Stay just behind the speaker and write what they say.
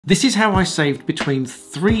This is how I saved between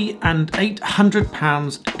 £300 and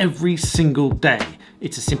 £800 every single day.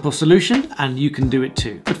 It's a simple solution and you can do it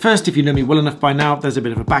too. But first, if you know me well enough by now, there's a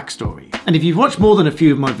bit of a backstory. And if you've watched more than a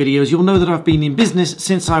few of my videos, you'll know that I've been in business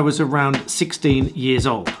since I was around 16 years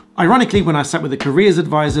old. Ironically, when I sat with a careers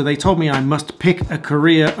advisor, they told me I must pick a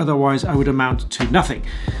career, otherwise I would amount to nothing.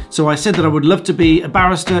 So I said that I would love to be a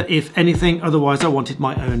barrister if anything, otherwise I wanted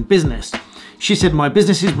my own business. She said my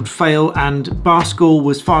businesses would fail and bar school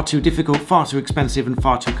was far too difficult, far too expensive and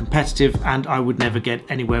far too competitive, and I would never get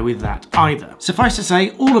anywhere with that either. Suffice to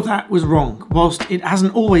say, all of that was wrong. Whilst it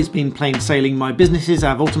hasn't always been plain sailing, my businesses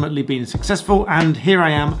have ultimately been successful, and here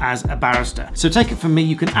I am as a barrister. So take it from me,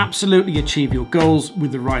 you can absolutely achieve your goals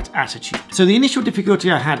with the right attitude. So the initial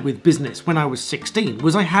difficulty I had with business when I was 16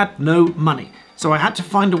 was I had no money. So I had to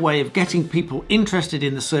find a way of getting people interested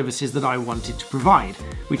in the services that I wanted to provide,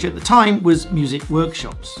 which at the time was music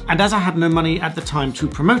workshops. And as I had no money at the time to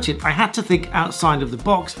promote it, I had to think outside of the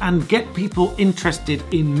box and get people interested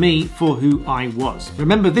in me for who I was.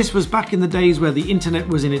 Remember, this was back in the days where the internet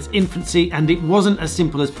was in its infancy and it wasn't as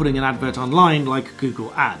simple as putting an advert online like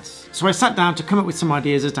Google Ads. So I sat down to come up with some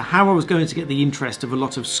ideas as to how I was going to get the interest of a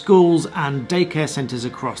lot of schools and daycare centres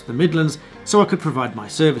across the Midlands so I could provide my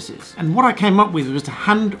services. And what I came up with was to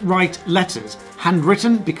handwrite letters.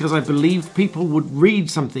 Handwritten because I believed people would read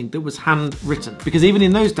something that was handwritten. Because even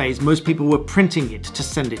in those days, most people were printing it to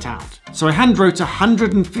send it out. So I handwrote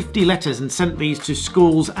 150 letters and sent these to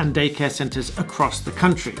schools and daycare centres across the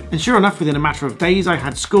country. And sure enough, within a matter of days, I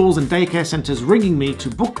had schools and daycare centres ringing me to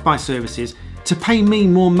book my services to pay me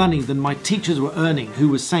more money than my teachers were earning, who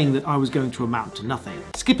was saying that I was going to amount to nothing.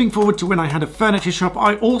 Skipping forward to when I had a furniture shop,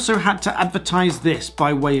 I also had to advertise this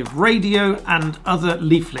by way of radio and other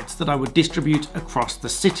leaflets that I would distribute across the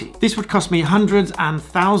city. This would cost me hundreds and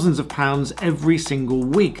thousands of pounds every single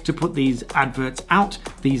week to put these adverts out,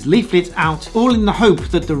 these leaflets out, all in the hope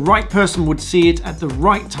that the right person would see it at the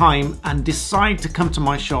right time and decide to come to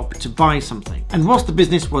my shop to buy something. And whilst the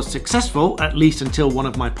business was successful, at least until one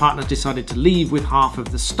of my partners decided to leave with half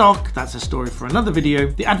of the stock, that's a story for another video,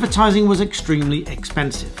 the advertising was extremely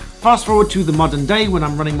expensive. Fast forward to the modern day when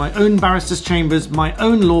I'm running my own barrister's chambers, my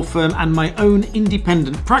own law firm and my own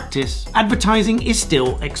independent practice, advertising is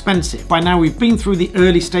still expensive. By now we've been through the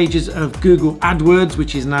early stages of Google AdWords,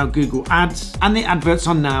 which is now Google Ads, and the adverts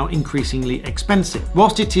are now increasingly expensive.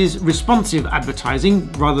 Whilst it is responsive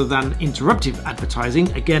advertising rather than interruptive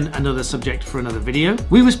advertising, again another subject for another video,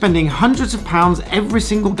 we were spending hundreds of pounds every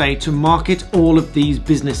single day to market all of these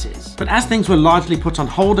businesses. But as things were largely put on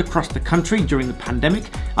hold across the country during the pandemic,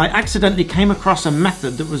 I accidentally came across a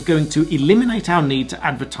method that was going to eliminate our need to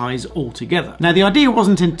advertise altogether. Now, the idea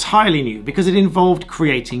wasn't entirely new because it involved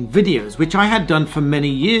creating videos, which I had done for many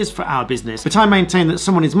years for our business, but I maintain that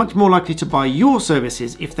someone is much more likely to buy your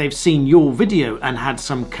services if they've seen your video and had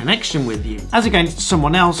some connection with you, as against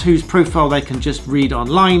someone else whose profile they can just read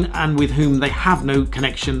online and with whom they have no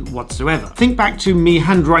connection whatsoever. Think back to me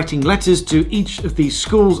handwriting letters to each of these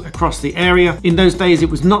schools across the area. In those days, it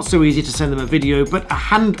was not so easy to send them a video, but a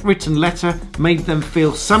handwritten letter made them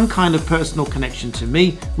feel some kind of personal connection to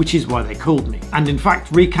me, which is why they called me. And in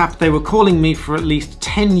fact, recap, they were calling me for at least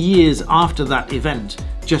 10 years after that event,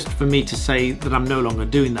 just for me to say that I'm no longer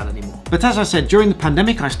doing that anymore. But as I said, during the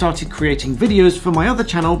pandemic, I started creating videos for my other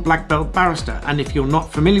channel, Black Belt Barrister. And if you're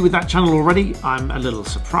not familiar with that channel already, I'm a little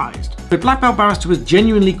surprised. But Black Belt Barrister was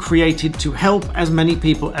genuinely created to help as many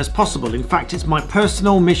people as possible. In fact, it's my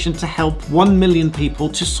personal mission to help 1 million people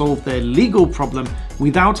to solve their legal problem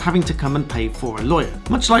without having to come and pay for a lawyer.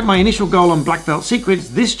 Much like my initial goal on Black Belt Secrets,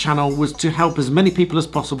 this channel was to help as many people as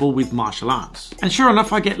possible with martial arts. And sure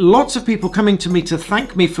enough, I get lots of people coming to me to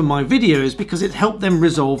thank me for my videos because it helped them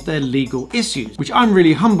resolve their legal issues, which I'm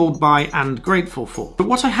really humbled by and grateful for. But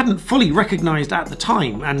what I hadn't fully recognized at the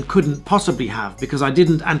time, and couldn't possibly have because I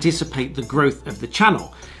didn't anticipate the growth of the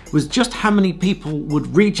channel, was just how many people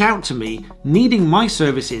would reach out to me needing my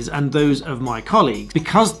services and those of my colleagues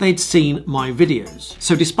because they'd seen my videos.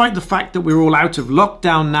 So despite the fact that we're all out of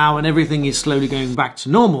lockdown now and everything is slowly going back to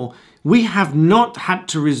normal, we have not had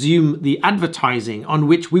to resume the advertising on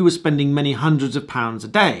which we were spending many hundreds of pounds a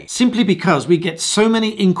day, simply because we get so many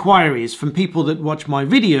inquiries from people that watch my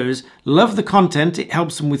videos, love the content, it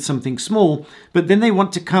helps them with something small, but then they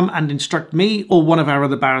want to come and instruct me or one of our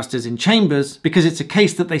other barristers in chambers because it's a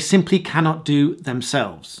case that they simply cannot do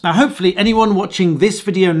themselves. Now, hopefully anyone watching this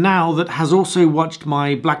video now that has also watched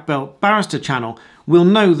my Black Belt Barrister channel will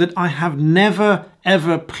know that I have never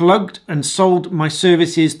ever plugged and sold my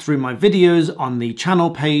services through my videos on the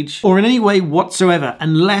channel page or in any way whatsoever,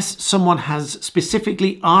 unless someone has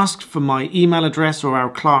specifically asked for my email address or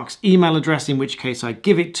our clerk's email address, in which case I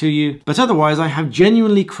give it to you. But otherwise, I have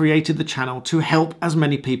genuinely created the channel to help as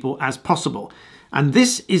many people as possible. And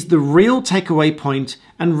this is the real takeaway point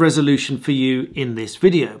and resolution for you in this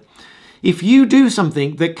video. If you do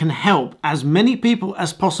something that can help as many people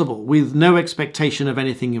as possible with no expectation of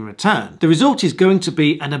anything in return, the result is going to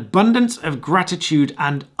be an abundance of gratitude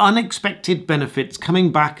and unexpected benefits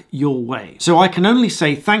coming back your way. So I can only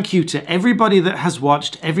say thank you to everybody that has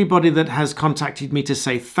watched, everybody that has contacted me to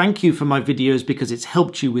say thank you for my videos because it's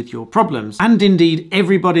helped you with your problems, and indeed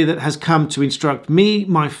everybody that has come to instruct me,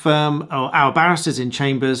 my firm, or our barristers in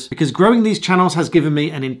chambers, because growing these channels has given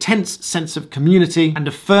me an intense sense of community and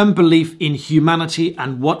a firm belief in humanity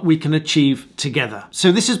and what we can achieve together.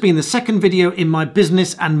 So this has been the second video in my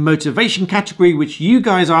business and motivation category, which you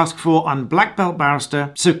guys asked for on Black Belt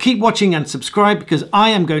Barrister. So keep watching and subscribe because I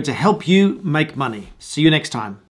am going to help you make money. See you next time.